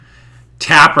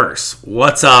Tappers,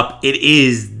 what's up? It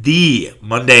is the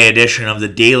Monday edition of the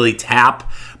Daily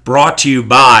Tap, brought to you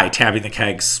by Tapping the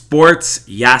Keg Sports.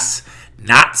 Yes,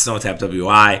 not SnowTap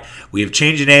WI. We have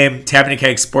changed the name, Tapping the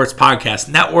Keg Sports Podcast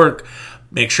Network.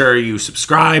 Make sure you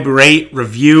subscribe, rate,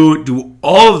 review, do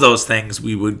all of those things.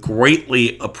 We would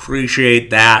greatly appreciate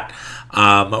that.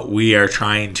 We are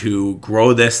trying to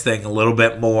grow this thing a little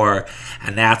bit more,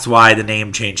 and that's why the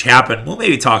name change happened. We'll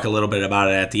maybe talk a little bit about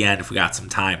it at the end if we got some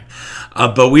time.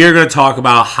 But we are going to talk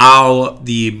about how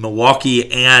the Milwaukee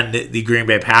and the Green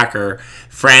Bay Packer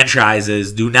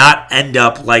franchises do not end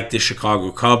up like the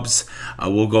Chicago Cubs.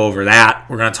 We'll go over that.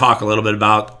 We're going to talk a little bit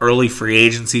about early free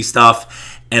agency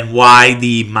stuff and why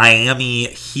the Miami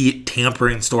Heat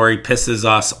tampering story pisses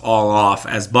us all off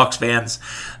as Bucs fans.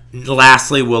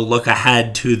 Lastly, we'll look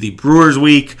ahead to the Brewers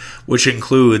week, which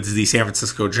includes the San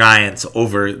Francisco Giants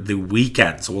over the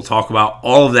weekend. So we'll talk about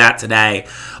all of that today.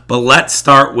 But let's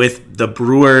start with the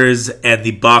Brewers and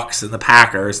the Bucs and the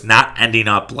Packers not ending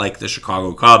up like the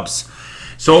Chicago Cubs.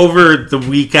 So over the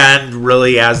weekend,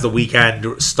 really as the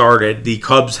weekend started, the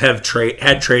Cubs had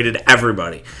traded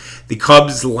everybody. The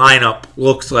Cubs lineup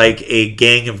looks like a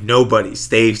gang of nobodies.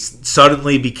 They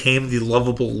suddenly became the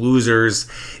lovable losers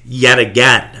yet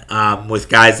again, with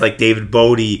guys like David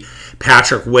Bodie,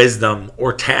 Patrick Wisdom,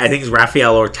 I think it's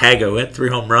Rafael Ortega, who hit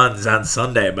 3 home runs on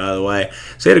Sunday, by the way.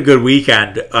 So they had a good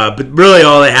weekend, but really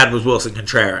all they had was Wilson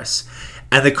Contreras.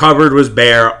 And the cupboard was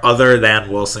bare other than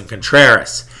Wilson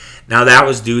Contreras. Now that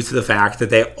was due to the fact that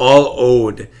they all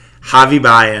owed Javi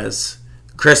Baez,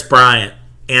 Chris Bryant,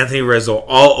 Anthony Rizzo,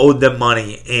 all owed them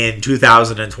money in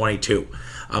 2022.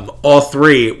 All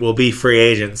three will be free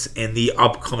agents in the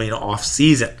upcoming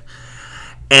offseason.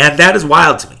 And that is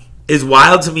wild to me. It's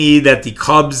wild to me that the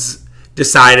Cubs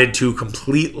decided to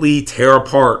completely tear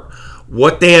apart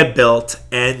what they had built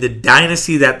and the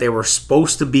dynasty that they were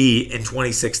supposed to be in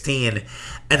 2016,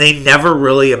 and they never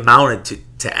really amounted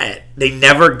to it. They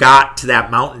never got to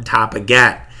that mountaintop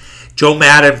again. Joe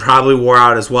Maddon probably wore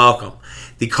out his welcome.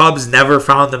 The Cubs never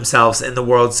found themselves in the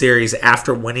World Series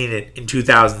after winning it in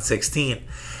 2016.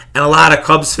 And a lot of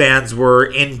Cubs fans were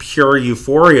in pure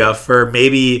euphoria for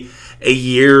maybe a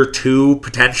year, 2,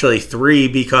 potentially 3,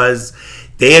 because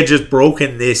they had just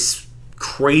broken this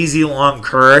crazy long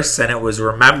curse, and it was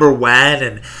remember when.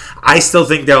 And I still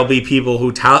think there'll be people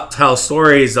who tell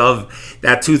stories of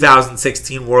that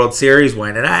 2016 World Series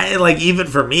win. And even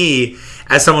for me,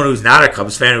 as someone who's not a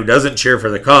Cubs fan, who doesn't cheer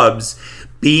for the Cubs,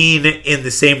 being in the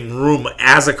same room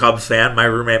as a Cubs fan, my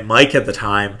roommate Mike at the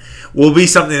time, will be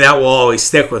something that will always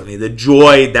stick with me. The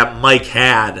joy that Mike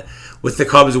had with the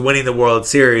Cubs winning the World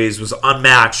Series was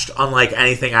unmatched, unlike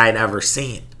anything I had ever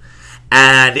seen.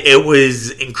 And it was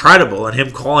incredible. And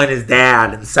him calling his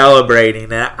dad and celebrating.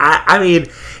 I mean,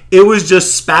 it was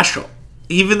just special.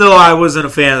 Even though I wasn't a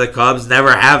fan of the Cubs,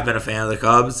 never have been a fan of the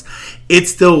Cubs, it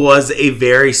still was a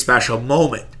very special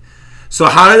moment. So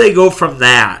how do they go from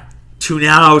that to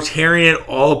now tearing it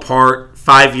all apart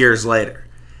 5 years later?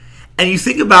 And you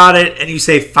think about it and you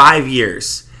say 5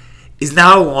 years is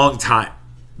not a long time.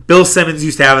 Bill Simmons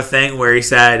used to have a thing where he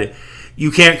said, you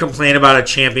can't complain about a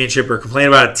championship or complain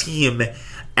about a team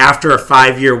after a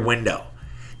 5-year window.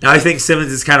 Now I think Simmons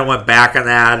has kind of went back on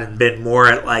that and been more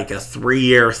at like a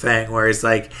 3-year thing where it's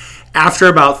like after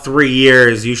about 3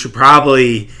 years it should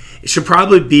probably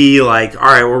be like, all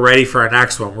right, we're ready for our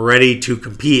next one. We're ready to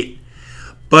compete.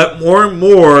 But more and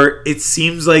more, it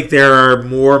seems like there are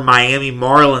more Miami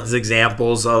Marlins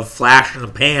examples of flash in the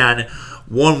pan,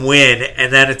 one win,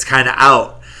 and then it's kind of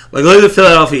out. Like, look at the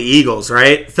Philadelphia Eagles,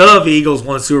 right? Philadelphia Eagles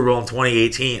won the Super Bowl in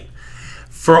 2018.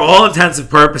 For all intents and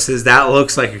purposes, that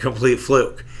looks like a complete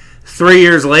fluke. 3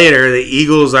 years later, the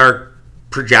Eagles are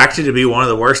projected to be one of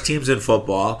the worst teams in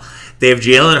football. They have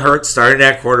Jalen Hurts starting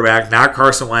at quarterback, not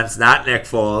Carson Wentz, not Nick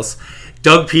Foles.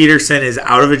 Doug Peterson is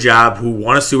out of a job, who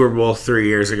won a Super Bowl 3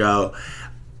 years ago.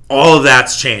 All of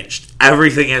that's changed.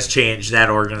 Everything has changed in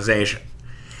that organization.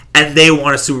 And they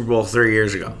won a Super Bowl 3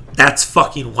 years ago. That's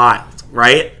fucking wild,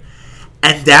 right?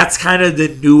 And that's kind of the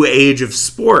new age of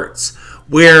sports,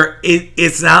 where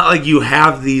it's not like you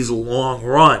have these long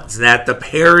runs, that the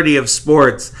parity of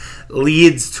sports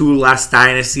leads to less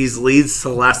dynasties, leads to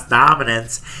less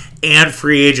dominance, and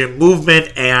free agent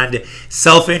movement and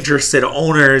self-interested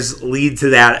owners lead to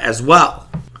that as well.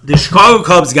 The Chicago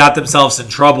Cubs got themselves in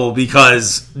trouble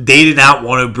because they did not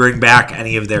want to bring back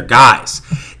any of their guys.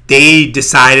 They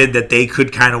decided that they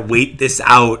could kind of wait this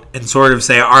out and sort of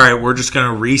say, all right, we're just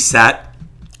going to reset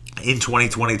in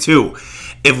 2022.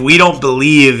 If we don't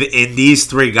believe in these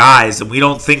 3 guys and we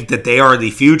don't think that they are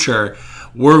the future,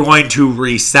 we're going to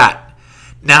reset.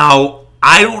 Now,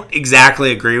 I don't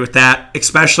exactly agree with that,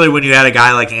 especially when you had a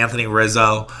guy like Anthony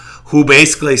Rizzo who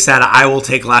basically said, I will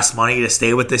take less money to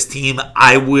stay with this team.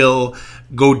 I will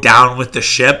go down with the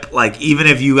ship. Like, even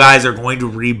if you guys are going to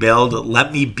rebuild,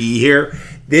 let me be here.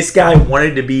 This guy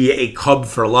wanted to be a Cub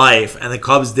for life, and the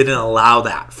Cubs didn't allow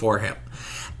that for him.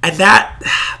 And that,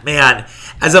 man,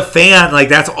 as a fan, like,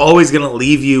 that's always going to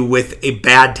leave you with a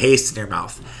bad taste in your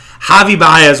mouth. Javi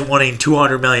Baez wanting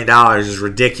 $200 million is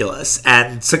ridiculous,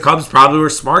 and the Cubs probably were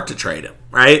smart to trade him,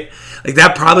 right? Like,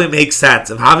 that probably makes sense.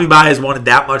 If Javi Baez wanted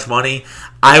that much money,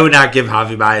 I would not give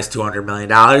Javi Baez $200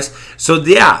 million. So,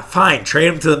 yeah, fine, trade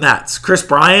him to the Mets. Chris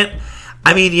Bryant,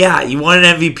 I mean, yeah, you want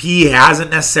an MVP. He hasn't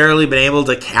necessarily been able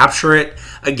to capture it.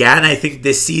 Again, I think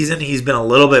this season he's been a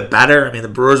little bit better. I mean, the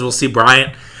Brewers will see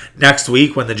Bryant next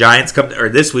week when the Giants come, or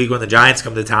this week when the Giants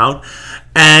come to town.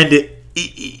 And,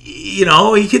 you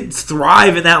know, he could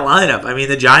thrive in that lineup. I mean,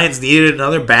 the Giants needed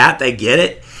another bat. They get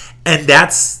it. And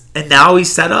now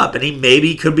he's set up, and he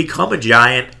maybe could become a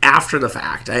Giant after the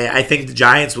fact. I think the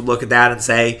Giants would look at that and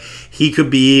say he could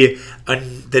be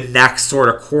the next sort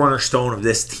of cornerstone of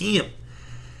this team.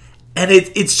 And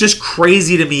it's just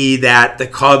crazy to me that the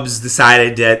Cubs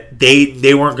decided that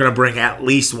they weren't going to bring at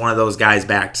least one of those guys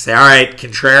back to say, all right,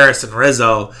 Contreras and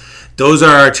Rizzo, those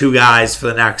are our two guys for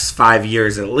the next 5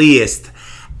 years at least.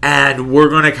 And we're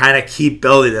going to kind of keep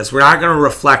building this. We're not going to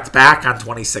reflect back on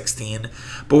 2016,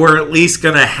 but we're at least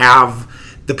going to have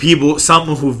the people,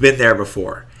 some who've been there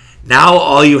before. Now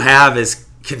all you have is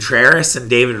Contreras and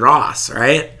David Ross,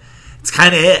 right? It's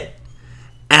kind of it.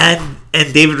 And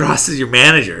David Ross is your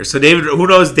manager. So who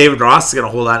knows if David Ross is going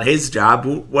to hold on to his job.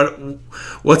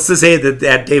 What's to say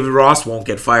that David Ross won't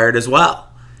get fired as well?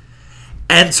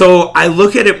 And so I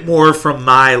look at it more from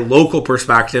my local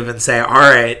perspective and say, all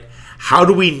right, how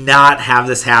do we not have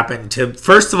this happen to,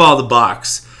 first of all, the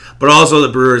Bucks, but also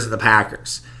the Brewers and the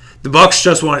Packers? The Bucks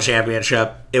just won a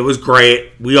championship. It was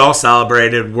great. We all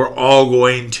celebrated. We're all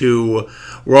going to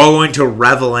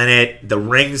revel in it. The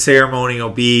ring ceremony will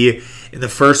be in the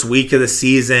first week of the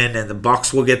season, and the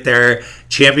Bucks will get their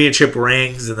championship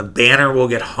rings, and the banner will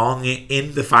get hung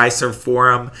in the Fiserv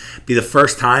Forum. Be the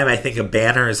first time I think a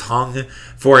banner is hung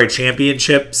for a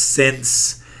championship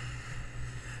since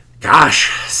the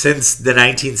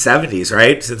 1970s,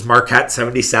 right? Since Marquette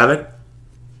 77.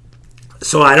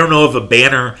 So I don't know if a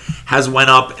banner has went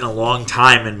up in a long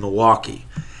time in Milwaukee.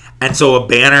 And so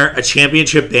a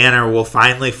championship banner will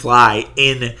finally fly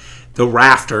in the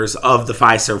rafters of the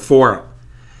Fiserv Forum.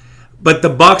 But the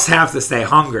Bucks have to stay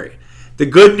hungry. The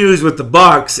good news with the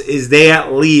Bucks is they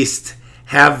at least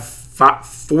have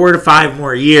 4 to 5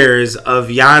 more years of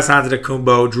Giannis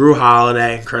Antetokounmpo, Drew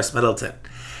Holiday, and Chris Middleton.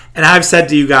 And I've said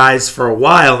to you guys for a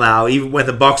while now, even when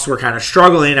the Bucks were kind of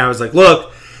struggling, I was like,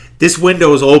 look, this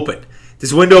window is open.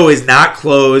 This window is not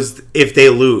closed if they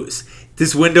lose.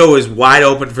 This window is wide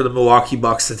open for the Milwaukee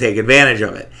Bucks to take advantage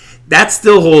of it. That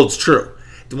still holds true.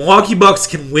 The Milwaukee Bucks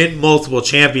can win multiple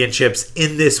championships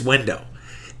in this window.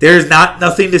 There's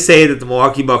nothing to say that the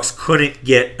Milwaukee Bucks couldn't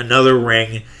get another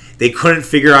ring. They couldn't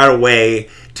figure out a way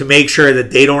to make sure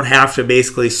that they don't have to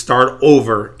basically start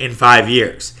over in 5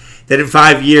 years. That in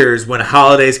 5 years, when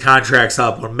Holiday's contract's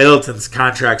up, when Middleton's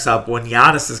contract's up, when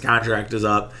Giannis's contract is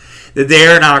up, that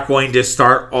they're not going to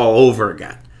start all over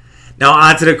again. Now,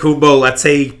 Antetokounmpo, let's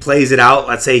say he plays it out.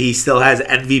 Let's say he still has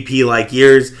MVP-like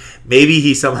years. Maybe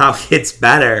he somehow gets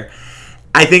better.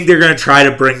 I think they're going to try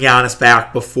to bring Giannis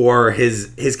back before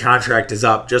his contract is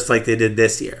up, just like they did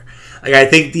this year. Like, I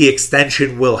think the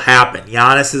extension will happen.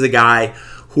 Giannis is a guy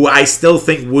who I still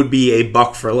think would be a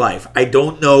Buck for life. I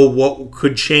don't know what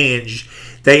could change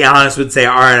that Giannis would say,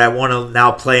 all right, I want to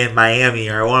now play in Miami,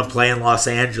 or I want to play in Los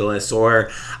Angeles,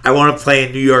 or I want to play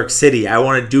in New York City. I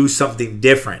want to do something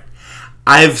different.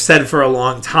 I've said for a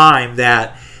long time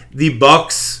that the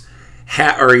Bucks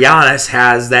or Giannis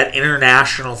has that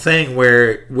international thing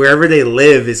where wherever they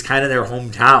live is kind of their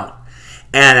hometown.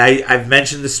 And I've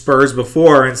mentioned the Spurs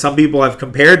before, and some people have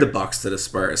compared the Bucks to the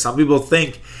Spurs. Some people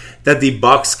think that the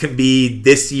Bucks can be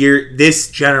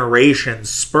this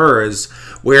generation's Spurs,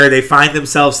 where they find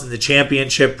themselves in the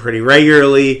championship pretty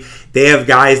regularly. They have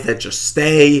guys that just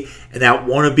stay and that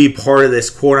want to be part of this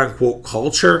quote-unquote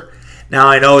culture. Now,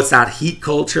 I know it's not Heat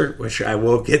culture, which I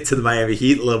will get to the Miami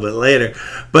Heat a little bit later.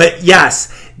 But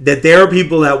yes, that there are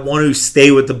people that want to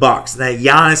stay with the Bucks, and that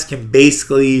Giannis can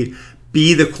basically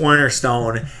be the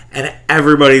cornerstone and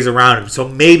everybody's around him. So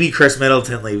maybe Chris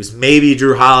Middleton leaves, maybe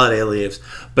Drew Holiday leaves,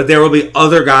 but there will be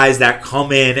other guys that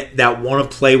come in that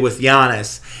want to play with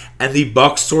Giannis, and the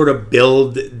Bucks sort of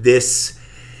build this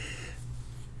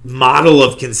model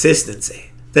of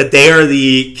consistency. that they are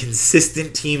the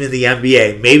consistent team in the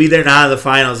NBA. Maybe they're not in the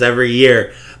finals every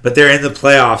year, but they're in the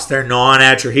playoffs. They're gnawing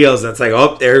at your heels. And it's like,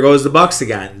 oh, there goes the Bucks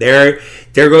again. There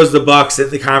goes the Bucks in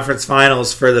the conference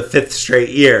finals for the 5th straight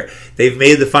year. They've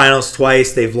made the finals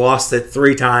twice. They've lost it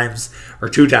 3 times or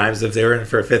 2 times if they were in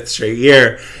for a 5th straight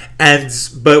year.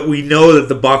 But we know that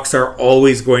the Bucks are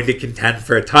always going to contend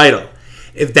for a title.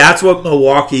 If that's what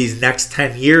Milwaukee's next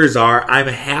 10 years are, I'm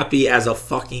happy as a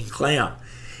fucking clam.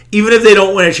 Even if they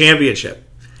don't win a championship.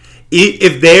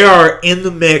 If they are in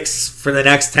the mix for the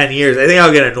next 10 years, I think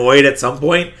I'll get annoyed at some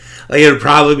point. Like, it would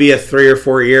probably be a 3 or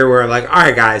 4 year where I'm like, all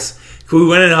right, guys, can we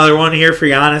win another one here for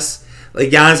Giannis? Like,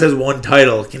 Giannis has 1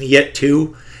 title. Can he get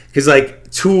 2? Because,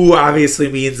 like, 2 obviously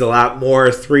means a lot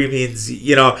more. 3 means,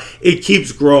 it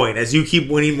keeps growing. As you keep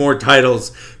winning more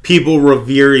titles, people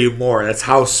revere you more. That's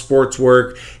how sports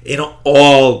work in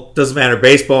all, doesn't matter,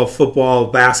 baseball, football,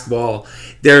 basketball.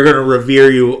 They're going to revere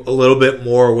you a little bit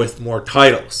more with more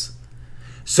titles.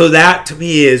 So that, to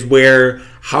me, is where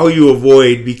how you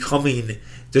avoid becoming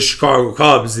the Chicago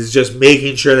Cubs is just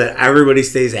making sure that everybody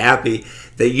stays happy,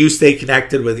 that you stay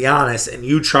connected with Giannis, and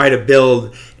you try to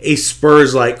build a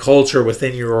Spurs-like culture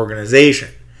within your organization.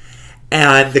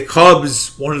 And the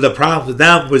Cubs, one of the problems with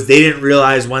them was they didn't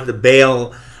realize when to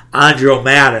bail on Joe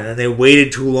Maddon, and they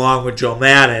waited too long with Joe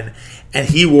Maddon, and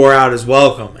he wore out his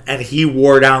welcome, and he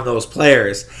wore down those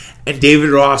players. And David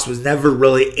Ross was never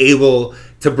really able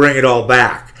to bring it all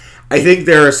back. I think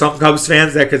there are some Cubs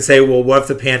fans that could say, well, what if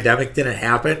the pandemic didn't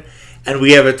happen and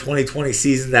we have a 2020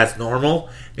 season that's normal?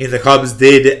 I mean, the Cubs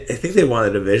did, I think they won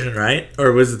the division, right?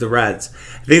 Or was it the Reds?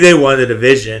 I think they won the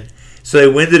division. So they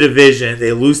win the division.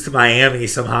 They lose to Miami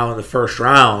somehow in the first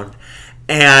round.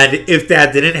 And if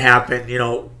that didn't happen,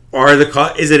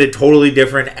 is it a totally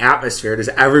different atmosphere? Does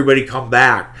everybody come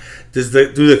back? Do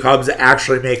the Cubs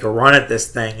actually make a run at this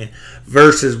thing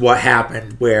versus what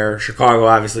happened where Chicago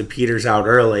obviously peters out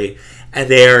early and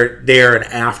they're an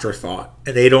afterthought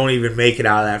and they don't even make it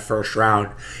out of that first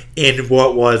round in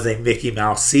what was a Mickey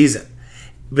Mouse season.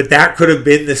 But that could have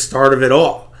been the start of it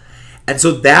all. And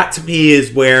so that to me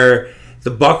is where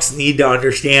the Bucks need to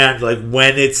understand like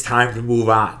when it's time to move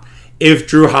on. If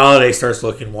Drew Holiday starts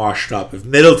looking washed up, if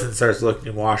Middleton starts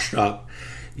looking washed up,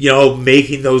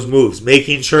 making those moves,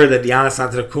 making sure that Giannis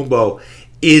Antetokounmpo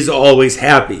is always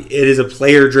happy. It is a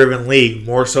player-driven league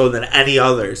more so than any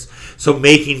others. So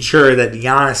making sure that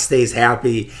Giannis stays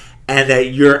happy and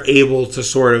that you're able to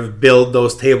sort of build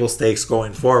those table stakes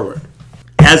going forward.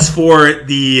 As for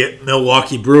the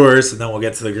Milwaukee Brewers, and then we'll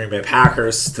get to the Green Bay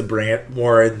Packers to bring it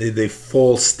more into the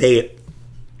full state.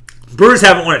 Brewers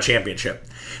haven't won a championship.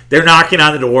 They're knocking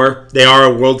on the door. They are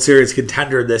a World Series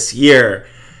contender this year.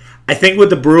 I think with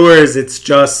the Brewers, it's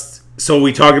just, so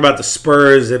we talk about the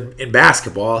Spurs in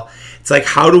basketball. It's like,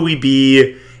 how do we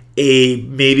be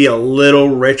maybe a little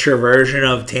richer version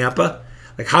of Tampa?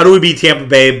 Like, how do we be Tampa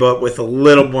Bay, but with a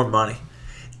little more money?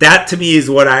 That, to me, is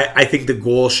what I think the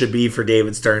goal should be for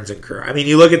David Stearns and crew. I mean,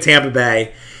 you look at Tampa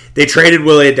Bay. They traded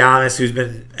Willy Adames, who's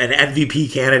been an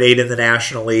MVP candidate in the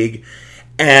National League,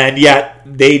 and yet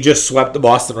they just swept the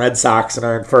Boston Red Sox and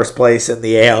are in first place in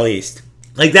the AL East.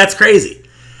 Like, that's crazy.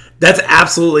 That's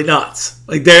absolutely nuts.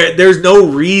 Like, there's no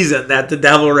reason that the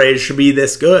Devil Rays should be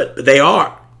this good, but they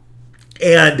are.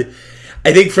 And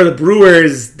I think for the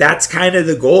Brewers, that's kind of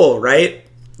the goal, right?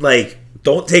 Like,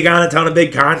 don't take on a ton of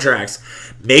big contracts.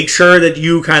 Make sure that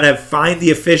you kind of find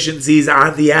the efficiencies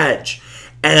on the edge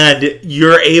and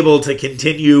you're able to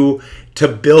continue to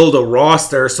build a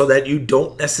roster so that you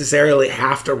don't necessarily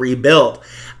have to rebuild.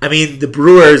 I mean, the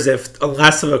Brewers,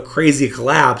 unless of a crazy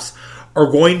collapse, are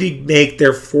going to make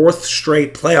their 4th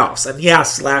straight playoffs. And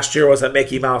yes, last year was a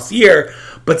Mickey Mouse year,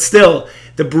 but still,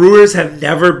 the Brewers have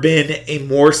never been a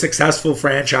more successful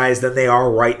franchise than they are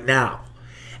right now.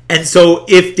 And so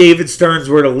if David Stearns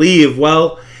were to leave,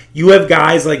 well, you have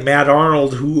guys like Matt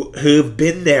Arnold who have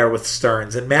been there with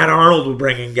Stearns, and Matt Arnold will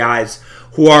bring in guys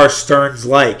who are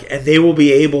Stearns-like, and they will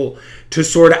be able to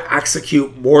sort of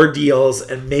execute more deals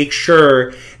and make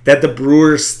sure that the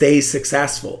Brewers stay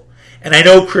successful. And I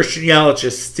know Christian Yelich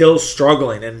is still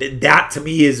struggling, and that to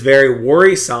me is very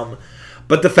worrisome.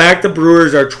 But the fact the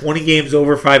Brewers are 20 games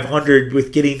over 500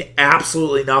 with getting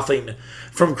absolutely nothing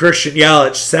from Christian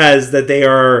Yelich says that they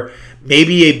are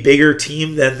maybe a bigger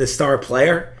team than the star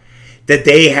player, that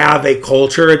they have a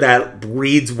culture that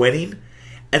breeds winning,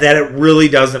 and that it really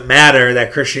doesn't matter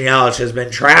that Christian Yelich has been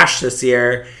trashed this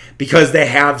year because they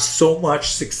have so much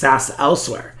success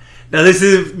elsewhere. Now, this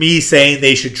isn't me saying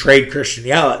they should trade Christian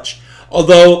Yelich.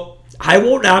 Although, I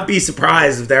will not be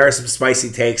surprised if there are some spicy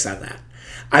takes on that.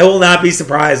 I will not be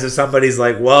surprised if somebody's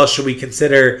like, well, should we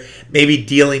consider maybe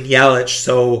dealing Yelich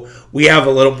so we have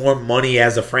a little more money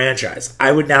as a franchise?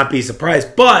 I would not be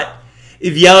surprised. But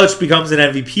if Yelich becomes an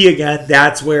MVP again,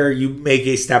 that's where you make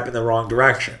a step in the wrong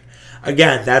direction.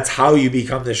 Again, that's how you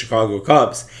become the Chicago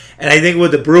Cubs. And I think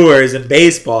with the Brewers in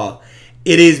baseball,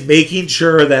 it is making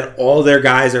sure that all their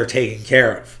guys are taken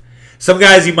care of. Some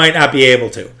guys you might not be able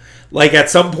to. Like at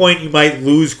some point you might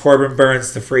lose Corbin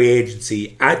Burns to free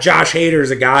agency. Josh Hader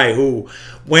is a guy who,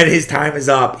 when his time is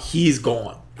up, he's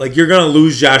gone. Like you're going to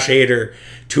lose Josh Hader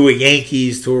to a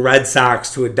Yankees, to a Red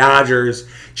Sox, to a Dodgers.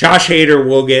 Josh Hader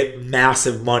will get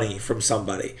massive money from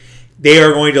somebody. They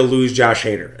are going to lose Josh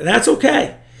Hader. And that's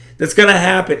okay. That's going to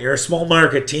happen. You're a small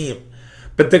market team.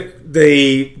 But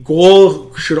the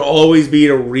goal should always be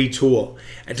to retool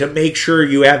and to make sure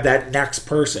you have that next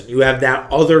person. You have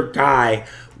that other guy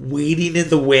waiting in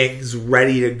the wings,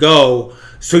 ready to go.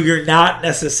 So you're not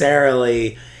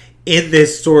necessarily in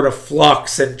this sort of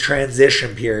flux and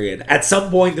transition period. At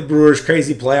some point, the Brewers'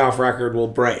 crazy playoff record will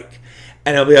break.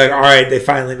 And it'll be like, all right, they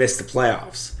finally missed the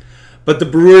playoffs. But the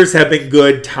Brewers have been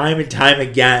good time and time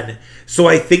again. So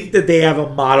I think that they have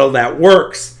a model that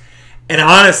works. And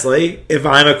honestly, if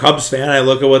I'm a Cubs fan, I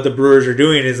look at what the Brewers are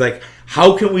doing is like,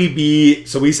 how can we be,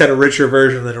 so we said a richer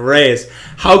version than the Rays,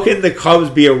 how can the Cubs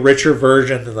be a richer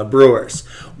version than the Brewers?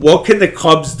 What can the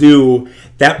Cubs do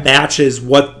that matches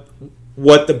what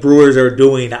the Brewers are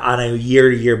doing on a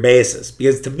year-to-year basis?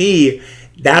 Because to me,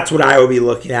 that's what I would be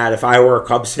looking at if I were a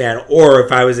Cubs fan or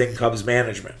if I was in Cubs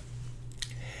management.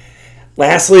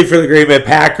 Lastly, for the Green Bay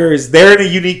Packers, they're in a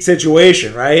unique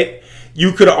situation, right?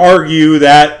 You could argue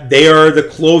that they are the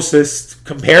closest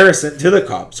comparison to the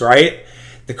Cubs, right?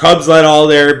 The Cubs let all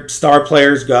their star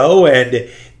players go, and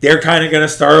they're kind of going to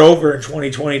start over in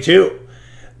 2022.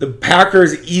 The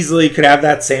Packers easily could have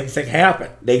that same thing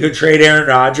happen. They could trade Aaron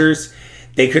Rodgers.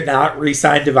 They could not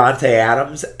re-sign Davante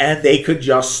Adams, and they could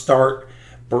just start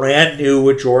brand new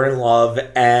with Jordan Love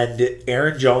and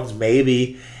Aaron Jones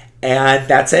maybe, and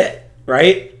that's it,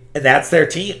 right? And that's their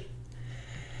team.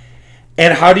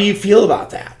 And how do you feel about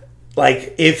that?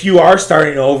 Like, if you are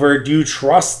starting over, do you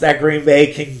trust that Green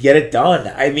Bay can get it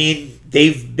done? I mean,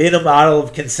 they've been a model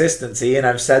of consistency, and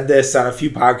I've said this on a few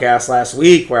podcasts last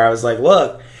week where I was like,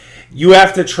 look, you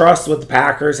have to trust what the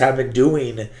Packers have been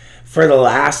doing for the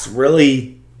last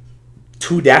really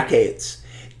 2 decades.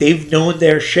 They've known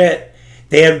their shit.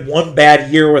 They had one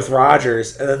bad year with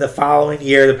Rodgers, and then the following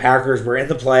year, the Packers were in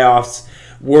the playoffs,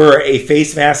 were a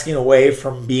face masking away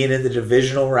from being in the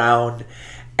divisional round,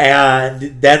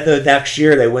 and then the next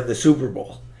year they win the Super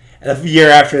Bowl. And the year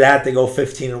after that they go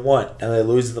 15-1. Now they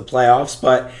lose in the playoffs,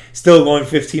 but still going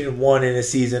 15-1 in a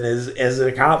season is an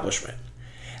accomplishment.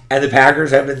 And the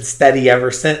Packers have been steady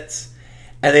ever since.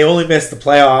 And they only missed the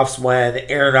playoffs when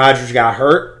Aaron Rodgers got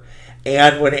hurt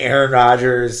and when Aaron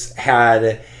Rodgers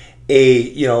had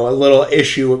a little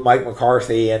issue with Mike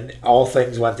McCarthy and all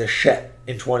things went to shit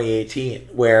in 2018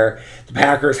 where the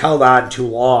Packers held on too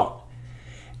long.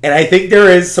 And I think there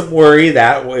is some worry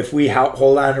that if we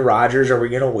hold on to Rodgers, are we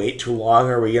going to wait too long?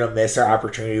 Or are we going to miss our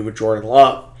opportunity with Jordan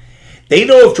Love? They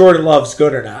know if Jordan Love's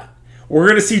good or not. We're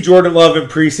going to see Jordan Love in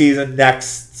preseason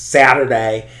next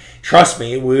Saturday. Trust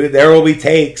me, there will be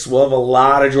takes. We'll have a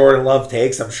lot of Jordan Love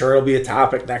takes. I'm sure it'll be a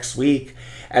topic next week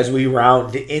as we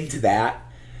round into that.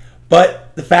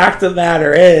 But the fact of the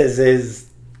matter is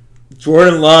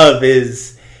Jordan Love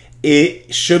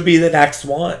it should be the next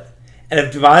one. And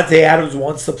if Davante Adams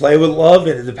wants to play with Love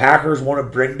and the Packers want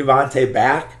to bring Davante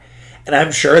back, and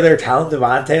I'm sure they're telling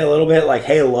Davante a little bit like,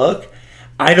 hey, look,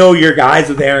 I know you're guys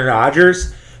with Aaron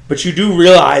Rodgers, but you do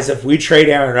realize if we trade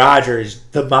Aaron Rodgers,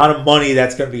 the amount of money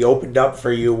that's going to be opened up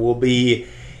for you will be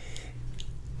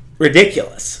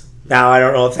ridiculous. Now, I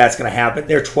don't know if that's going to happen.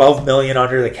 They're $12 million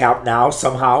under the cap now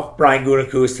somehow. Brian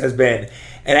Gutekunst has been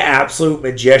an absolute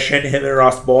magician. Him and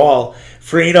Russ Ball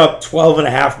freeing up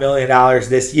 $12.5 million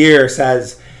this year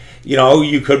says,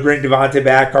 you could bring Davante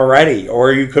back already,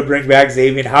 or you could bring back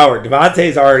Xavier Howard.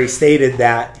 Davante's already stated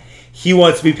that he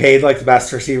wants to be paid like the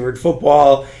best receiver in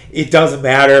football. It doesn't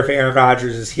matter if Aaron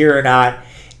Rodgers is here or not.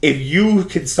 If you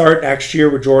can start next year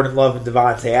with Jordan Love and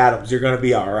Davante Adams, you're going to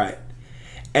be all right.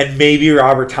 And maybe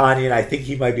Robert Tonyan, I think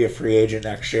he might be a free agent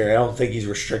next year. I don't think he's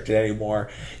restricted anymore.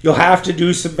 You'll have to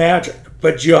do some magic,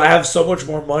 but you'll have so much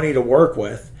more money to work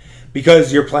with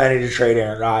because you're planning to trade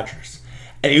Aaron Rodgers.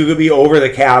 And you could be over the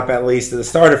cap at least at the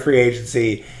start of free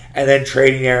agency, and then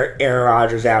trading Aaron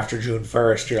Rodgers after June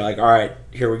 1st. You're like, all right,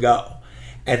 here we go.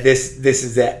 And this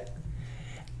is it.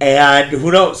 And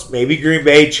who knows? Maybe Green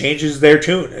Bay changes their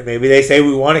tune. And maybe they say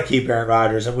we want to keep Aaron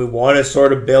Rodgers and we want to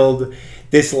sort of build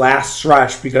this last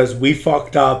stretch because we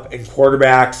fucked up and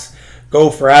quarterbacks go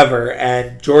forever,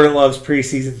 and Jordan Love's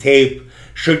preseason tape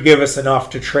should give us enough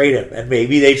to trade him. And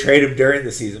maybe they trade him during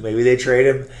the season. Maybe they trade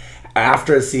him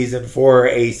after the season for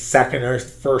a second or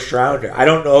first rounder. I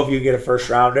don't know if you get a first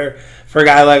rounder for a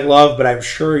guy like Love, but I'm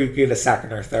sure you get a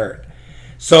second or third.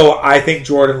 So I think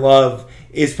Jordan Love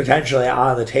is potentially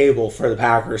on the table for the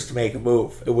Packers to make a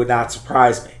move. It would not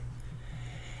surprise me.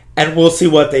 And we'll see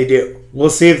what they do. We'll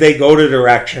see if they go to the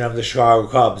direction of the Chicago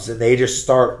Cubs and they just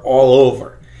start all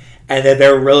over. And that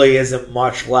there really isn't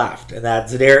much left. And that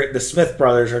the Smith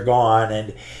brothers are gone.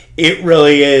 And it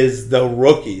really is the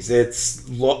rookies.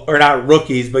 Or not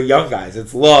rookies, but young guys.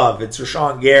 It's Love. It's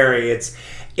Rashawn Gary. It's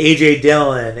A.J.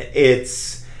 Dillon.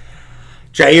 It's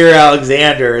Jair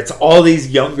Alexander. It's all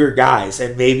these younger guys.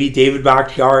 And maybe David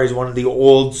Bakhtiari is one of the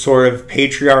old sort of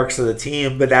patriarchs of the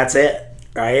team. But that's it.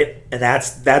 Right? And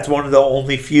that's one of the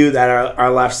only few that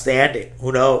are left standing.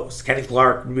 Who knows? Kenny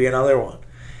Clark would be another one.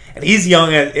 And he's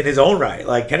young in his own right.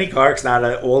 Like, Kenny Clark's not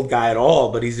an old guy at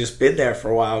all, but he's just been there for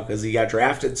a while because he got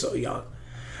drafted so young.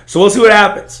 So we'll see what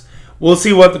happens. We'll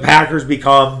see what the Packers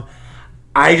become.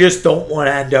 I just don't want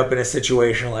to end up in a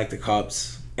situation like the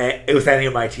Cubs with any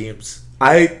of my teams.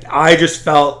 I just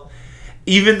felt,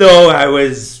 even though I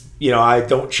was, I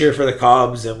don't cheer for the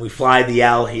Cubs and we fly the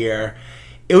L here,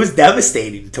 it was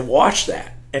devastating to watch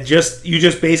that. And you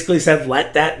just basically said,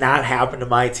 let that not happen to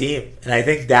my team. And I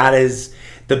think that is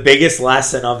the biggest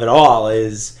lesson of it all,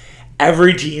 is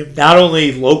every team, not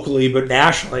only locally but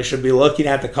nationally, should be looking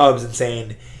at the Cubs and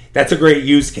saying, that's a great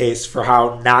use case for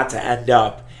how not to end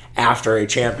up after a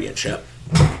championship.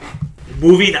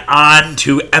 Moving on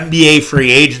to NBA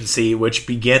free agency, which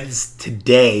begins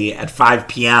today at 5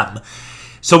 p.m.,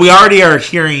 so we already are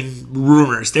hearing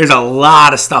rumors. There's a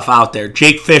lot of stuff out there.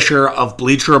 Jake Fisher of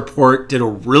Bleacher Report did a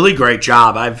really great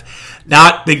job. I've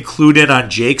not been clued in on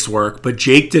Jake's work, but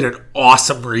Jake did an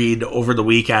awesome read over the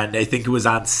weekend. I think it was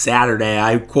on Saturday.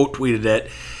 I quote tweeted it.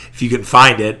 If you can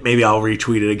find it, maybe I'll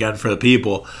retweet it again for the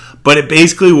people. But it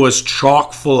basically was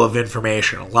chock full of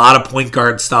information. A lot of point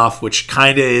guard stuff, which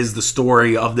kind of is the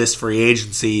story of this free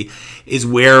agency, is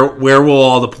where will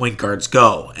all the point guards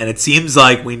go? And it seems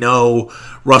like we know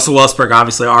Russell Westbrook,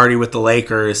 obviously already with the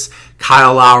Lakers.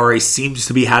 Kyle Lowry seems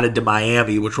to be headed to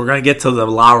Miami, which we're going to get to the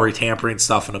Lowry tampering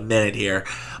stuff in a minute here.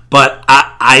 But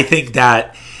I think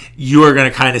that you are going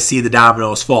to kind of see the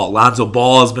dominoes fall. Lonzo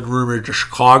Ball has been rumored to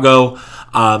Chicago.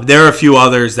 There are a few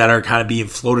others that are kind of being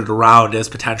floated around as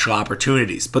potential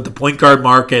opportunities. But the point guard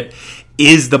market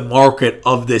is the market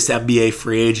of this NBA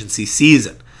free agency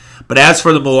season. But as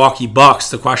for the Milwaukee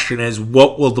Bucks, the question is,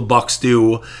 what will the Bucks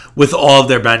do with all of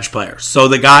their bench players? So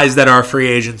the guys that are free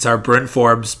agents are Bryn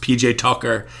Forbes, PJ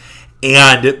Tucker,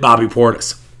 and Bobby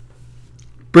Portis.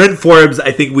 Bryn Forbes,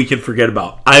 I think we can forget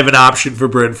about. I have an option for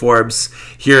Bryn Forbes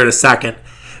here in a second.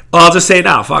 Well, I'll just say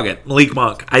now, fuck it, Malik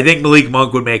Monk. I think Malik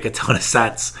Monk would make a ton of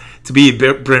sense to be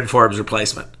Bryn Forbes'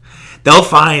 replacement. They'll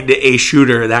find a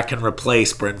shooter that can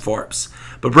replace Bryn Forbes.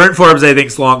 But Bryn Forbes, I think,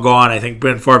 is long gone. I think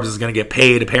Bryn Forbes is going to get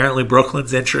paid. Apparently,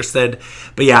 Brooklyn's interested.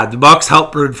 But yeah, the Bucks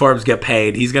help Bryn Forbes get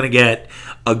paid. He's going to get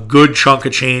a good chunk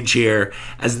of change here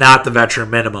as not the veteran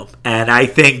minimum. And I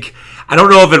don't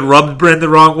know if it rubbed Bryn the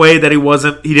wrong way that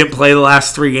he didn't play the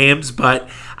last 3 games, but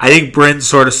I think Bryn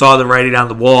sort of saw the writing on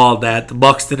the wall that the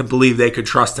Bucks didn't believe they could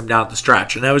trust him down the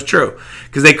stretch. And that was true,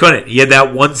 because they couldn't. He had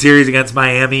that one series against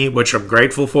Miami, which I'm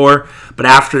grateful for, but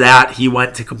after that, he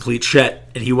went to complete shit,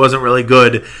 and he wasn't really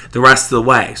good the rest of the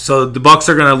way. So the Bucks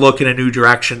are going to look in a new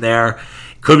direction there.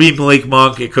 It could be Malik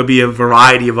Monk. It could be a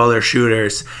variety of other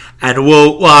shooters. And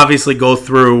we'll obviously go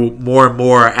through more and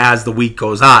more as the week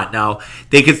goes on. Now,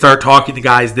 they can start talking to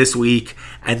guys this week,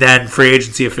 and then free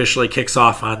agency officially kicks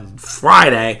off on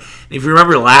Friday. And if you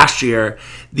remember last year,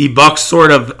 the Bucks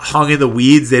sort of hung in the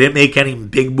weeds. They didn't make any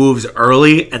big moves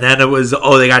early, and then it was,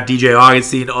 they got DJ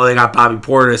Augustine, they got Bobby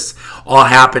Portis. All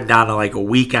happened down to like a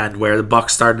weekend where the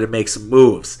Bucks started to make some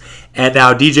moves. And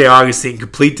now DJ Augustine,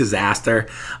 complete disaster.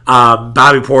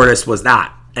 Bobby Portis was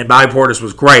not. And Bobby Portis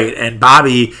was great. And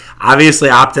Bobby obviously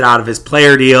opted out of his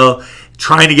player deal,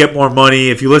 trying to get more money.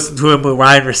 If you listen to him with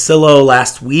Ryan Russillo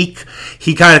last week,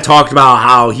 he kind of talked about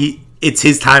how it's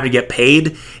his time to get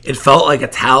paid. It felt like a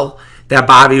tell that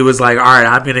Bobby was like, all right,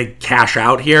 I'm going to cash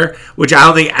out here, which I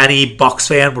don't think any Bucks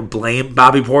fan would blame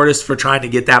Bobby Portis for trying to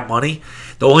get that money.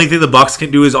 The only thing the Bucks can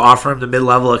do is offer him the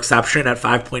mid-level exception at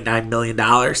 $5.9 million.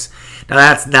 Now,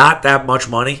 that's not that much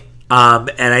money.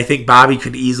 And I think Bobby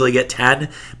could easily get 10,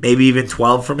 maybe even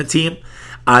 12 from a team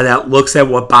that looks at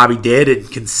what Bobby did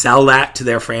and can sell that to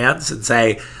their fans and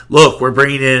say, look, we're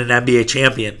bringing in an NBA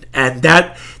champion. And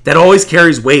that always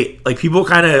carries weight. Like, people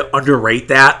kind of underrate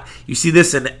that. You see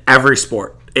this in every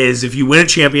sport. Is if you win a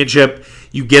championship,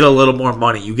 you get a little more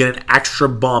money. You get an extra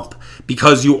bump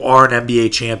because you are an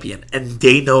NBA champion. And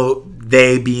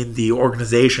they being the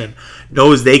organization,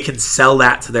 knows they can sell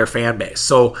that to their fan base.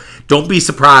 So don't be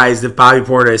surprised if Bobby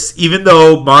Portis, even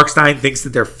though Mark Stein thinks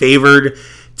that they're favored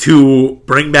to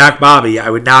bring back Bobby, I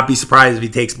would not be surprised if he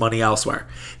takes money elsewhere.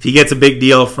 If he gets a big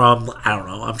deal from, I don't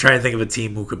know, I'm trying to think of a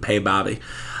team who could pay Bobby.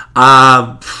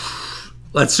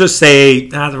 Let's just say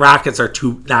the Rockets are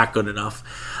not good enough.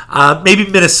 Maybe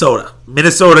Minnesota.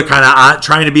 Minnesota kind of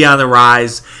trying to be on the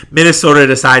rise. Minnesota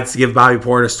decides to give Bobby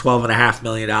Portis $12.5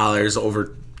 million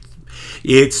over.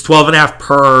 It's $12.5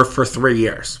 per for 3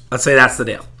 years. Let's say that's the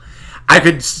deal. I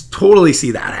could totally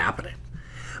see that happening.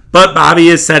 But Bobby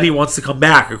has said he wants to come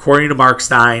back, according to Mark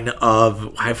Stein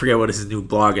of, I forget what his new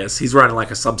blog is. He's running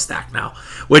like a Substack now.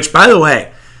 Which, by the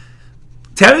way,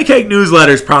 Tavy the Keg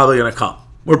newsletter is probably going to come.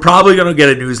 We're probably going to get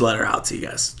a newsletter out to you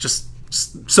guys. Just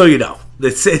so you know.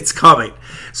 It's coming.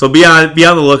 So be on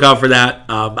the lookout for that.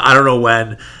 I don't know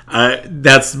when.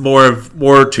 That's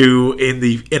more to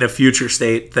in a future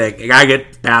state thing. I gotta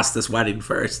get past this wedding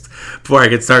first before I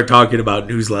can start talking about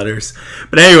newsletters.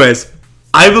 But anyways,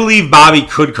 I believe Bobby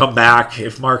could come back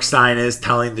if Mark Stein is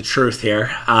telling the truth here,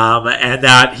 and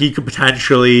that he could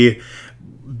potentially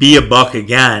be a Buck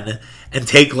again and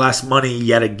take less money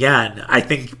yet again. I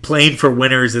think playing for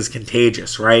winners is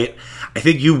contagious, right? I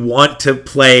think you want to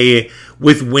play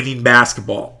with winning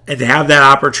basketball, and to have that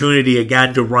opportunity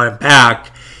again to run it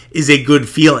back is a good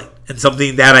feeling, and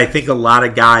something that I think a lot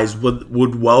of guys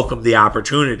would welcome the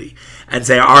opportunity and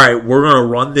say, all right, we're going to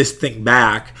run this thing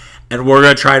back, and we're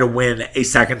going to try to win a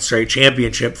second straight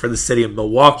championship for the city of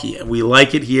Milwaukee. And we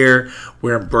like it here.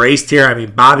 We're embraced here. I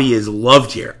mean, Bobby is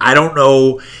loved here. I don't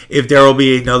know if there will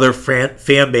be another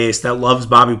fan base that loves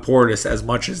Bobby Portis as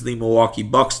much as the Milwaukee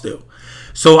Bucks do.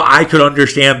 So I could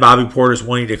understand Bobby Portis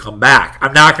wanting to come back.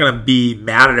 I'm not going to be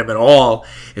mad at him at all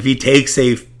if he takes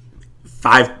he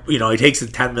takes a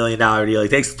 $10 million deal, he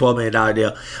takes a $12 million deal.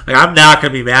 Like, I'm not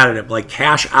going to be mad at him. Like,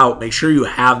 cash out. Make sure you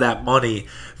have that money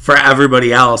for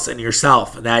everybody else and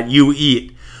yourself, and that you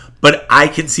eat. But I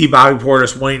can see Bobby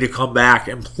Portis wanting to come back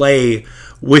and play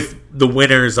with the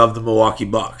winners of the Milwaukee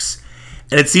Bucks.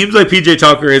 And it seems like PJ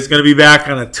Tucker is going to be back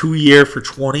on a 2-year for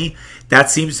 $20. That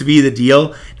seems to be the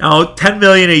deal. Now, $10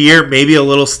 million a year may be a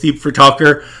little steep for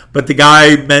Tucker, but the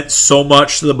guy meant so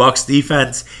much to the Bucks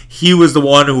defense. He was the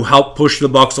one who helped push the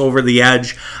Bucks over the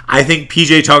edge. I think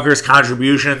PJ Tucker's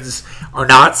contributions are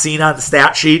not seen on the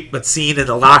stat sheet, but seen in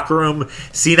the locker room,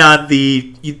 seen on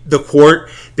the court.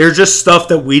 There's just stuff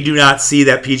that we do not see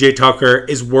that PJ Tucker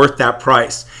is worth that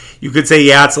price. You could say,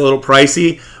 yeah, it's a little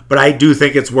pricey, but I do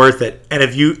think it's worth it. And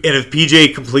if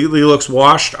PJ completely looks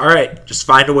washed, all right, just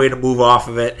find a way to move off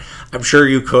of it. I'm sure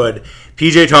you could.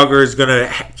 PJ Tucker is going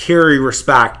to carry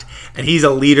respect, and he's a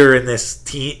leader in this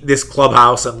team, this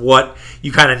clubhouse, and what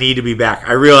you kind of need to be back.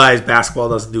 I realize basketball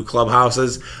doesn't do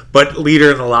clubhouses, but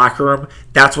leader in the locker room,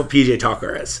 that's what PJ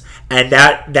Tucker is. And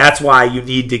that's why you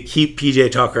need to keep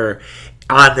PJ Tucker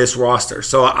on this roster.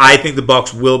 So I think the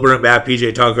Bucks will bring back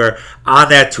PJ Tucker on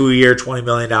that 2-year, $20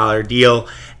 million deal.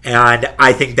 And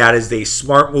I think that is a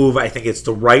smart move. I think it's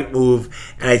the right move.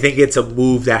 And I think it's a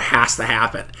move that has to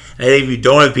happen. And I think if you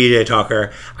don't have PJ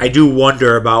Tucker, I do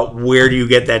wonder about where do you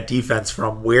get that defense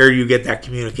from? Where do you get that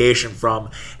communication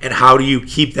from? And how do you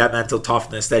keep that mental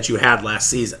toughness that you had last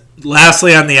season?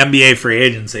 Lastly, on the NBA free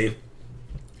agency,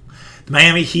 the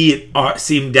Miami Heat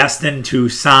seem destined to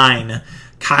sign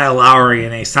Kyle Lowry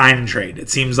in a sign and trade.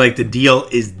 It seems like the deal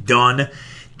is done.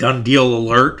 Done deal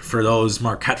alert for those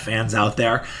Marquette fans out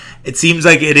there. It seems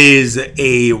like it is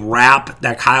a wrap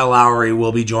that Kyle Lowry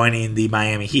will be joining the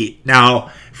Miami Heat.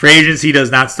 Now, free agency does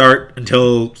not start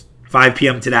until 5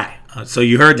 p.m. today. So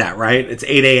you heard that, right? It's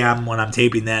 8 a.m. when I'm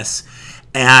taping this.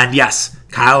 And yes,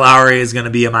 Kyle Lowry is going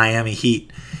to be a Miami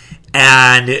Heat.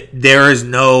 And there is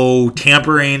no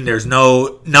tampering. There's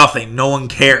nothing. No one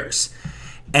cares.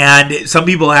 And some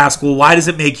people ask, well, why does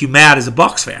it make you mad as a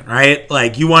Bucks fan, right?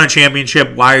 Like, you won a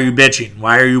championship. Why are you bitching?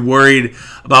 Why are you worried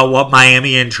about what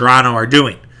Miami and Toronto are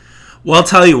doing? Well, I'll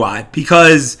tell you why.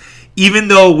 Because even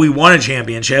though we won a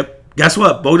championship, guess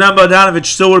what? Bogdan Bogdanovic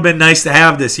still would have been nice to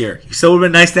have this year. He still would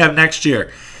have been nice to have next year.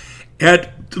 And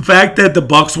the fact that the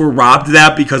Bucks were robbed of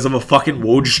that because of a fucking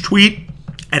Woj tweet,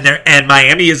 and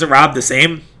Miami isn't robbed the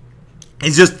same,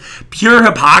 is just pure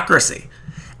hypocrisy.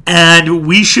 And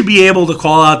we should be able to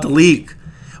call out the league.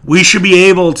 We should be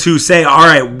able to say, all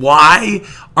right, why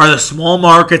are the small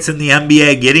markets in the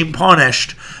NBA getting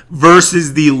punished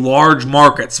versus the large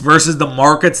markets, versus the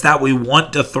markets that we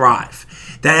want to thrive?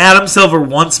 that Adam Silver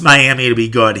wants Miami to be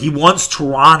good. He wants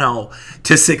Toronto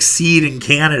to succeed in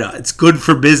Canada. It's good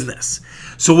for business.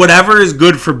 So whatever is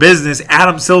good for business,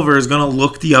 Adam Silver is going to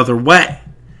look the other way.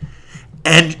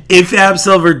 And if Adam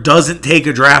Silver doesn't take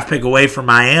a draft pick away from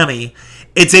Miami,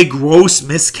 it's a gross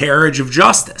miscarriage of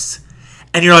justice.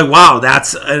 And you're like, wow,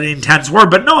 that's an intense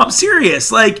word. But no, I'm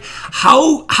serious. Like,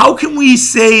 how can we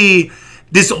say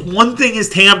this one thing is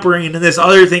tampering and this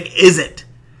other thing isn't?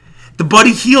 The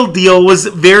Buddy Hield deal was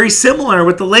very similar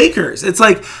with the Lakers. It's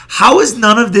like, how is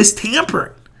none of this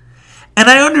tampering? And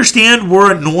I understand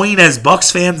we're annoying as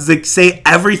Bucks fans that say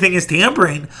everything is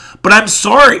tampering, but I'm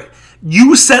sorry.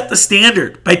 You set the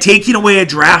standard by taking away a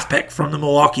draft pick from the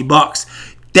Milwaukee Bucks.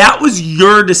 That was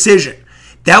your decision.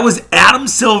 That was Adam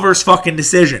Silver's fucking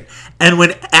decision. And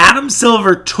when Adam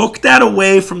Silver took that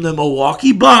away from the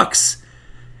Milwaukee Bucks,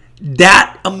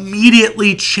 that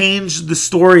immediately changed the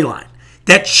storyline.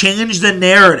 That changed the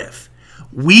narrative.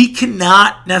 We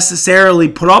cannot necessarily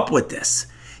put up with this.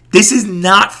 This is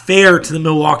not fair to the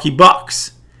Milwaukee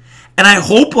Bucks. And I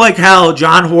hope, like hell,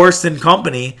 John Horst and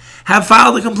company have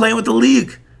filed a complaint with the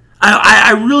league.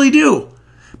 I really do.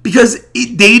 Because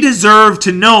they deserve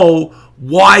to know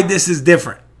why this is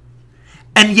different.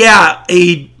 And yeah,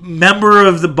 a member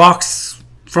of the Bucks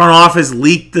front office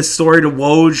leaked this story to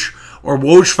Woj, or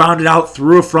Woj found it out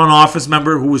through a front office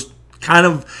member who was kind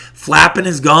of flapping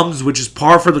his gums, which is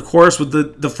par for the course with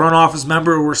the front office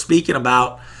member who we're speaking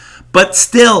about. But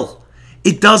still,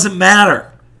 it doesn't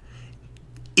matter.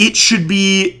 It should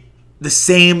be the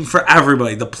same for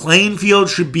everybody. The playing field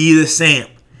should be the same.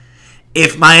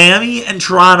 If Miami and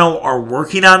Toronto are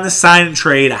working on the sign and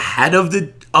trade ahead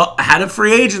of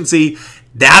free agency,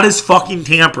 that is fucking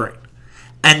tampering.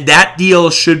 And that deal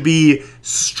should be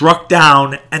struck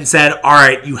down and said, all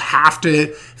right, you have to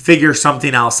figure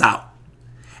something else out.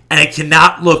 And it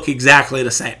cannot look exactly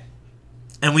the same.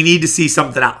 And we need to see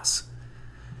something else.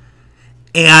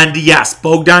 And yes,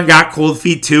 Bogdan got cold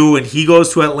feet too, and he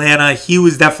goes to Atlanta. He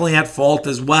was definitely at fault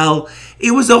as well.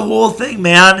 It was a whole thing,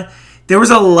 man. There was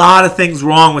a lot of things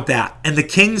wrong with that. And the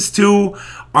Kings too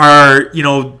are,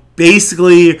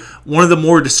 basically one of the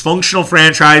more dysfunctional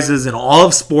franchises in all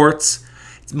of sports.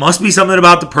 It must be something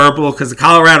about the purple, because the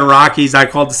Colorado Rockies, I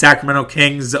called the Sacramento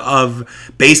Kings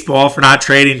of baseball for not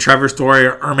trading Trevor Story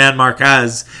or Herman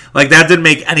Marquez. Like, that didn't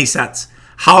make any sense.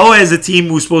 How, as a team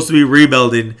who's supposed to be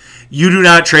rebuilding, you do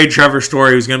not trade Trevor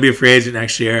Story, who's going to be a free agent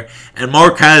next year, and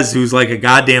Marquez, who's like a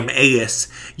goddamn ace,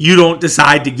 you don't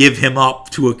decide to give him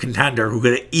up to a contender who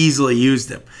could have easily used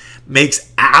him.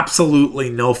 Makes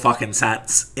absolutely no fucking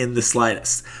sense in the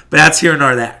slightest. But that's here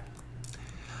nor there.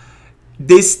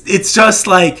 It's just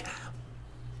like,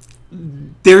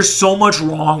 there's so much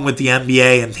wrong with the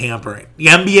NBA and tampering. The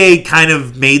NBA kind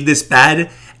of made this bed,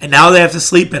 and now they have to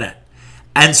sleep in it.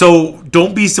 And so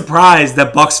don't be surprised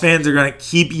that Bucks fans are going to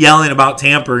keep yelling about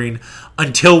tampering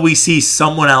until we see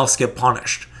someone else get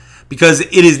punished. Because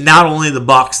it is not only the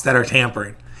Bucks that are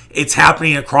tampering. It's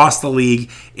happening across the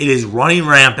league. It is running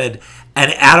rampant.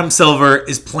 And Adam Silver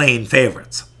is playing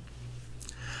favorites.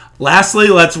 Lastly,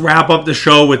 let's wrap up the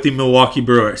show with the Milwaukee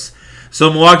Brewers. So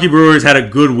the Milwaukee Brewers had a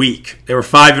good week. They were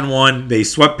 5-1. They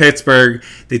swept Pittsburgh.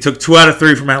 They took 2 out of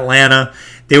 3 from Atlanta.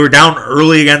 They were down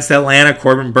early against Atlanta.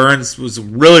 Corbin Burns was a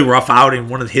really rough outing,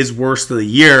 one of his worst of the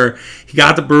year. He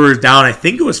got the Brewers down, I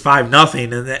think it was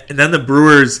 5-0, and then the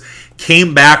Brewers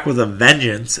came back with a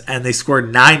vengeance, and they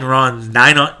scored 9 runs.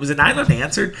 Was it 9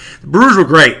 unanswered? The Brewers were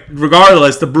great.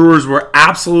 Regardless, the Brewers were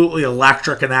absolutely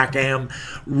electric in that game.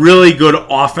 Really good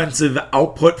offensive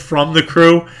output from the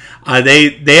crew.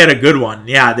 They had a good one.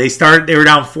 Yeah, they were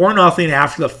down 4-0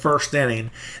 after the first inning.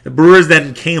 The Brewers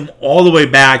then came all the way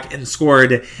back and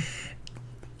scored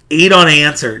 8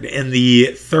 unanswered in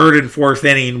the third and fourth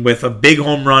inning with a big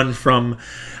home run from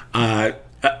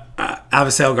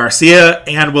Avisail Garcia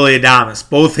and Willy Adames.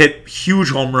 Both hit huge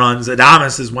home runs.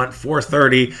 Adames went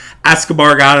 430.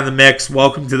 Escobar got in the mix.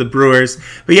 Welcome to the Brewers.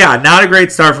 But yeah, not a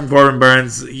great start from Corbin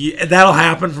Burns. That'll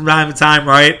happen from time to time,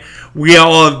 right? We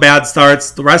all have bad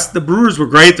starts. The Brewers were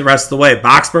great the rest of the way.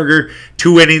 Boxberger,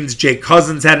 2 innings. Jake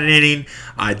Cousins had an inning.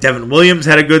 Devin Williams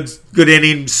had a good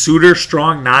inning. Suter,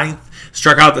 strong 9th.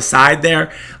 Struck out the side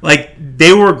there. Like,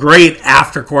 they were great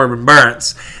after Corbin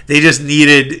Burns. They just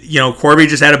needed, Corby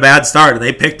just had a bad start, and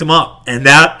they picked him up. And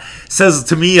that says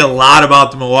to me a lot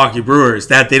about the Milwaukee Brewers,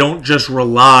 that they don't just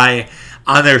rely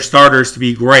on their starters to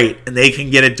be great, and they can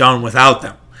get it done without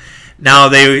them. Now,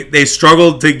 they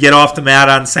struggled to get off the mat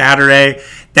on Saturday.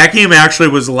 That game actually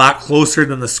was a lot closer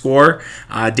than the score.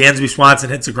 Dansby Swanson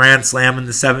hits a grand slam in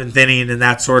the 7th inning, and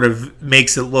that sort of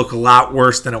makes it look a lot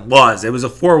worse than it was. It was a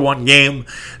 4-1 game.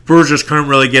 Brewers just couldn't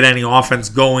really get any offense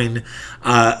going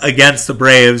against the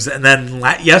Braves. And then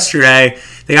yesterday,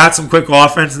 they got some quick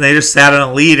offense, and they just sat in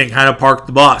a lead and kind of parked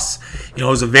the bus. It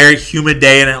was a very humid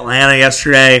day in Atlanta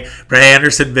yesterday. Brett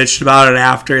Anderson bitched about it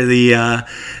after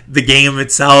the game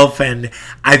itself, and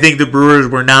I think the Brewers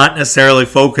were not necessarily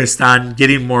focused on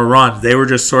getting more runs. They were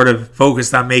just sort of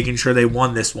focused on making sure they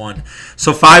won this one.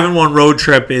 So 5-1 road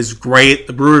trip is great.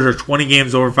 The Brewers are 20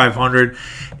 games over 500.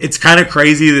 It's kind of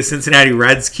crazy the Cincinnati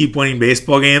Reds keep winning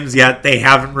baseball games, yet they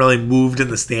haven't really moved in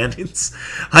the standings.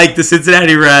 Like the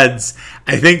Cincinnati Reds,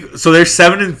 I think, so they're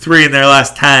 7-3 in their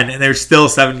last 10, and they're still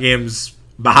 7 games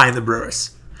behind the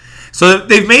Brewers. So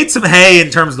they've made some hay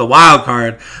in terms of the wild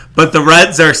card, but the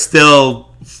Reds are still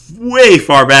way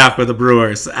far back with the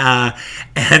Brewers.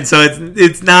 And so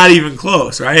it's not even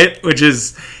close, right? Which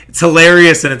is, it's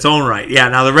hilarious in its own right. Yeah,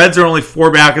 now the Reds are only 4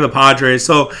 back of the Padres,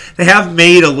 so they have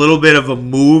made a little bit of a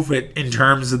move in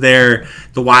terms of the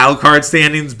wild card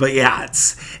standings, but yeah,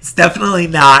 it's definitely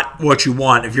not what you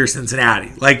want if you're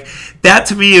Cincinnati. Like, that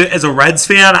to me, as a Reds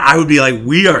fan, I would be like,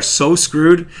 we are so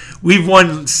screwed. We've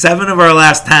won 7 of our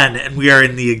last 10, and we are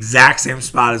in the exact same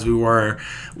spot as we were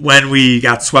when we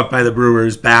got swept by the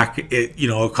Brewers back,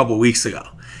 a couple weeks ago.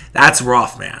 That's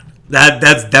rough, man.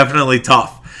 That's definitely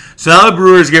tough. So now the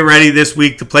Brewers get ready this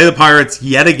week to play the Pirates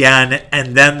yet again,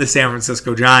 and then the San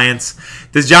Francisco Giants.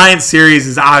 This Giants series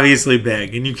is obviously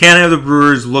big, and you can't have the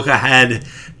Brewers look ahead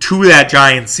to that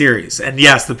Giants series. And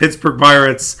yes, the Pittsburgh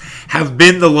Pirates have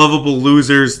been the lovable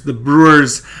losers. The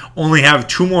Brewers only have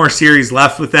 2 more series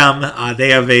left with them. They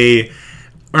have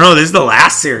this is the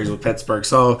last series with Pittsburgh.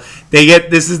 So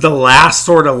this is the last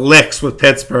sort of licks with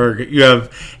Pittsburgh. You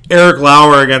have Eric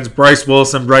Lauer against Bryce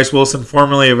Wilson. Bryce Wilson,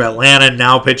 formerly of Atlanta,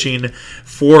 now pitching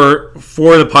for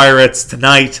the Pirates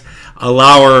tonight.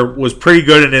 Lauer was pretty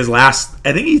good in his last.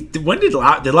 I think did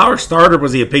Lauer start, or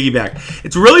was he a piggyback?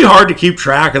 It's really hard to keep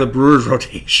track of the Brewers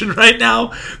rotation right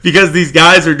now because these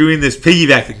guys are doing this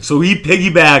piggyback thing. So he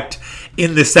piggybacked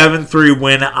in the 7-3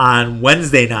 win on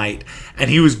Wednesday night, and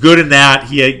he was good in that.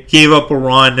 He gave up a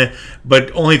run,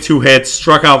 but only 2 hits,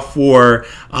 struck out 4.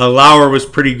 Lauer was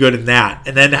pretty good in that.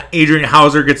 And then Adrian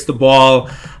Hauser gets the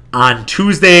ball on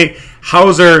Tuesday.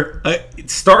 Hauser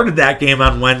started that game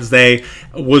on Wednesday,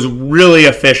 was really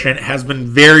efficient, has been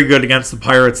very good against the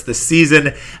Pirates this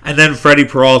season. And then Freddie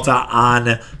Peralta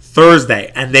on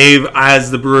Thursday. And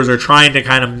as the Brewers are trying to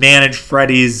kind of manage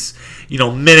Freddie's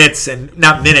minutes, and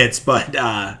not minutes, but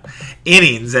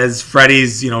innings, as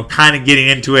Freddie's, kind of getting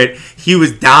into it. He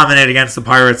was dominant against the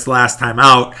Pirates last time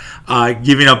out,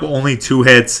 giving up only 2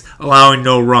 hits, allowing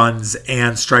no runs,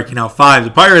 and striking out 5.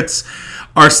 The Pirates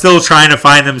are still trying to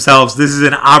find themselves. This is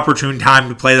an opportune time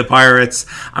to play the Pirates.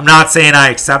 I'm not saying I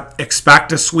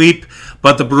expect a sweep,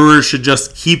 but the Brewers should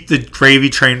just keep the gravy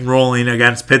train rolling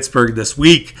against Pittsburgh this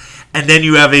week. And then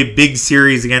you have a big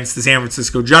series against the San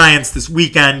Francisco Giants this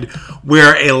weekend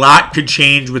where a lot could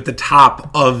change with the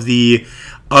top of the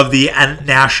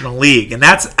National League. And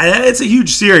it's a huge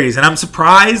series. And I'm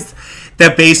surprised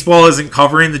that baseball isn't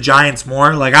covering the Giants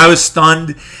more. Like, I was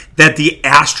stunned that the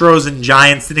Astros and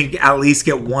Giants didn't at least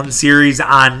get one series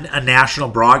on a national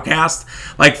broadcast.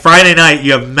 Like, Friday night,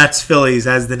 you have Mets-Phillies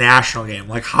as the national game.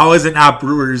 Like, how is it not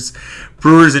Brewers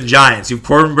and Giants? You have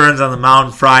Corbin Burns on the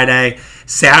mound Friday.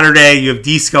 Saturday, you have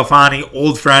D. Scalfani,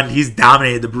 old friend. He's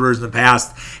dominated the Brewers in the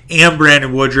past. And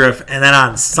Brandon Woodruff. And then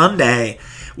on Sunday,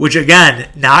 which, again,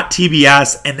 not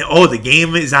TBS. And, the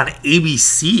game is on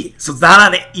ABC. So it's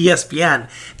not on ESPN.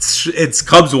 It's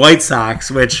Cubs-White Sox,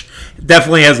 which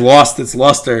definitely has lost its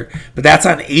luster. But that's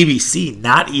on ABC,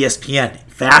 not ESPN.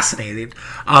 Fascinating.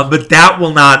 But that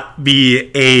will not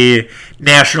be a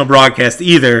national broadcast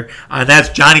either. And that's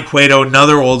Johnny Cueto,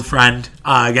 another old friend,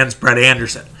 against Brett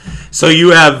Anderson. So you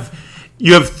have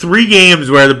 3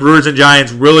 games where the Brewers and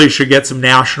Giants really should get some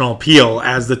national appeal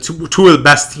as the two of the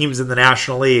best teams in the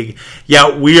National League.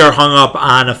 Yet we are hung up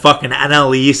on a fucking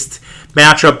NL East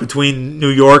matchup between New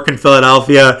York and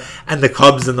Philadelphia and the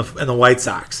Cubs and the White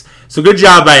Sox. So good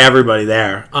job by everybody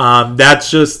there.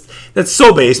 That's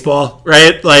so baseball,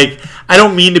 right? Like, I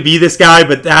don't mean to be this guy,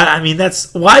 but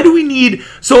that's why do we need?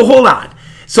 So hold on.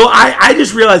 So I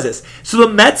just realized this. So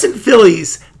the Mets and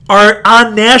Phillies are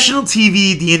on national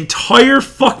TV the entire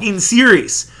fucking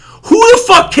series. Who the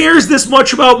fuck cares this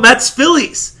much about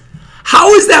Mets-Phillies? How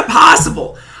is that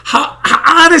possible?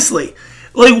 Honestly,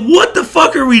 like, what the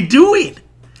fuck are we doing?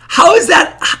 How is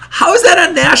that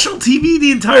on national TV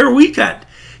the entire weekend?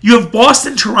 You have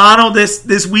Boston-Toronto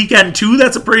this weekend too.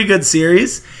 That's a pretty good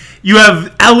series. You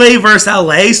have LA versus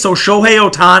LA, so Shohei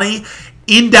Ohtani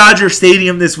in Dodger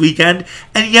Stadium this weekend,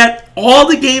 and yet all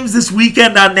the games this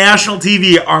weekend on national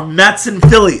TV are Mets and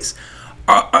Phillies.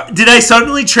 Did I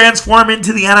suddenly transform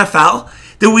into the NFL?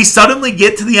 Did we suddenly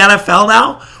get to the NFL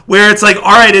now, where it's like, all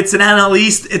right, it's an NL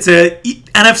East, it's a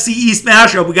NFC East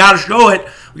mashup, we got to show it,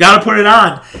 we got to put it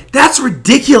on? That's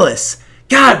ridiculous.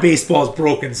 God, baseball's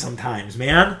broken sometimes,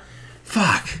 man.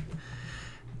 Fuck.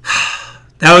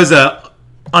 That was a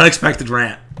unexpected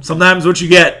rant. Sometimes what you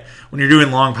get when you're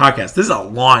doing long podcasts. This is a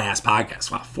long-ass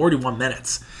podcast. Wow, 41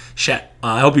 minutes. Shit.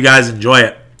 I hope you guys enjoy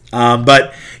it.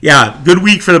 But, yeah, good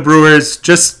week for the Brewers.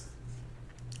 Just,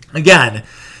 again,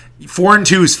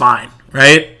 4-2 is fine,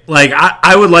 right? Like,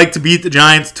 I would like to beat the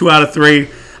Giants 2 out of 3.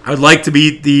 I would like to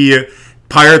beat the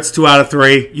Pirates 2 out of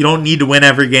 3. You don't need to win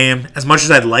every game. As much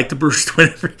as I'd like the Brewers to win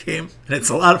every game, and it's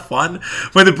a lot of fun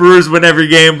when the Brewers win every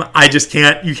game, I just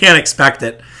can't. You can't expect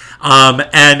it.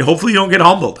 And hopefully you don't get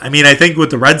humbled. I mean, I think with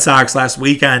the Red Sox last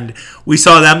weekend, we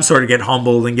saw them sort of get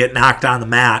humbled and get knocked on the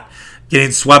mat,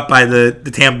 getting swept by the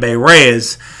Tampa Bay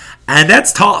Rays. And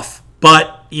that's tough.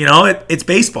 But, you know, it's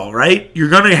baseball, right? You're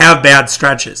going to have bad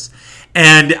stretches.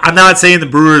 And I'm not saying the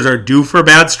Brewers are due for a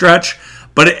bad stretch,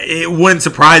 but it wouldn't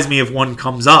surprise me if one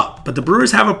comes up. But the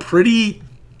Brewers have a pretty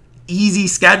easy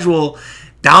schedule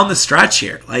down the stretch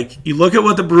here. Like, you look at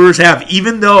what the Brewers have,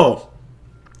 even though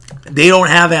they don't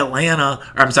have Atlanta.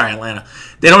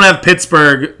 They don't have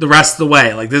Pittsburgh the rest of the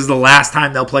way. Like, this is the last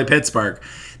time they'll play Pittsburgh.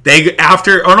 They have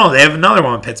another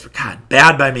one in Pittsburgh. God,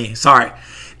 bad by me. Sorry.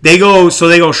 They go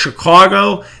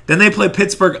Chicago, then they play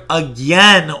Pittsburgh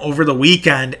again over the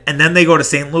weekend, and then they go to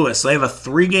St. Louis. So they have a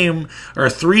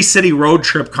 3-city road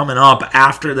trip coming up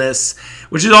after this,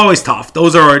 which is always tough.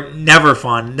 Those are never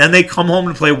fun. Then they come home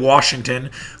and play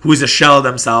Washington, who is a shell of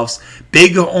themselves.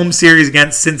 Big home series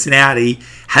against Cincinnati.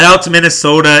 Head out to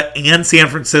Minnesota and San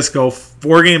Francisco,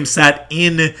 4-game set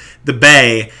in the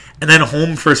Bay, and then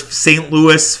home for St.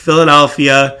 Louis,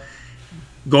 Philadelphia,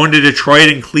 going to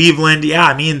Detroit and Cleveland. Yeah,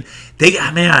 I mean, they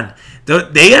got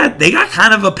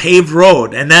kind of a paved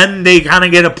road, and then they kind of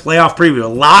get a playoff preview. A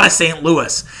lot of St.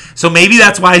 Louis. So maybe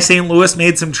that's why St. Louis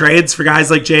made some trades for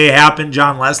guys like J.A. Happ and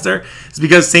John Lester. It's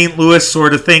because St. Louis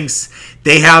sort of thinks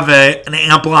they have an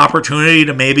ample opportunity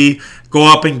to maybe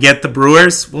go up and get the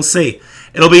Brewers. We'll see.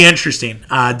 It'll be interesting.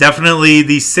 Definitely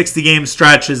the 60-game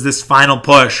stretch is this final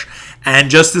push.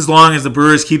 And just as long as the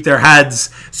Brewers keep their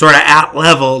heads sort of at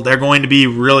level, they're going to be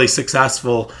really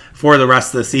successful for the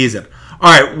rest of the season. All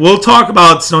right, we'll talk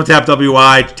about SnowTap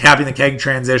WI, tapping the keg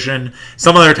transition,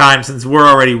 some other time since we're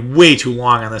already way too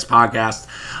long on this podcast.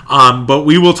 But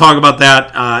we will talk about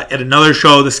that at another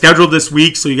show. The schedule this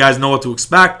week, so you guys know what to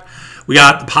expect. We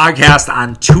got the podcast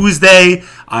on Tuesday,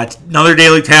 another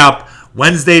Daily Tap,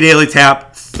 Wednesday Daily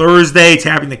Tap, Thursday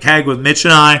Tapping the Keg with Mitch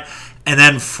and I, and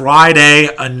then Friday,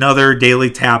 another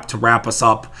Daily Tap to wrap us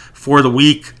up for the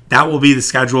week. That will be the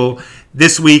schedule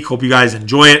this week. Hope you guys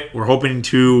enjoy it. We're hoping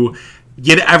to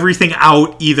get everything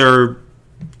out either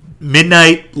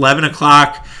midnight, 11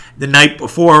 o'clock the night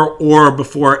before, or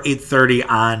before 8:30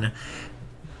 on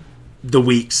the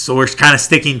weeks. So we're kind of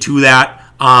sticking to that.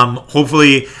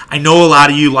 Hopefully, I know a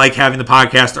lot of you like having the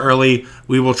podcast early.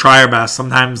 We will try our best.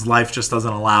 Sometimes life just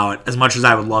doesn't allow it as much as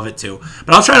I would love it to.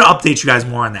 But I'll try to update you guys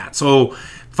more on that. So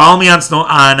follow me on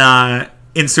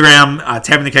Instagram,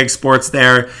 Tapping the Keg Sports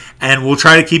there, and we'll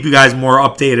try to keep you guys more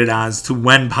updated as to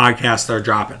when podcasts are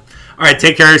dropping. All right,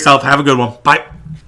 take care of yourself. Have a good one. Bye.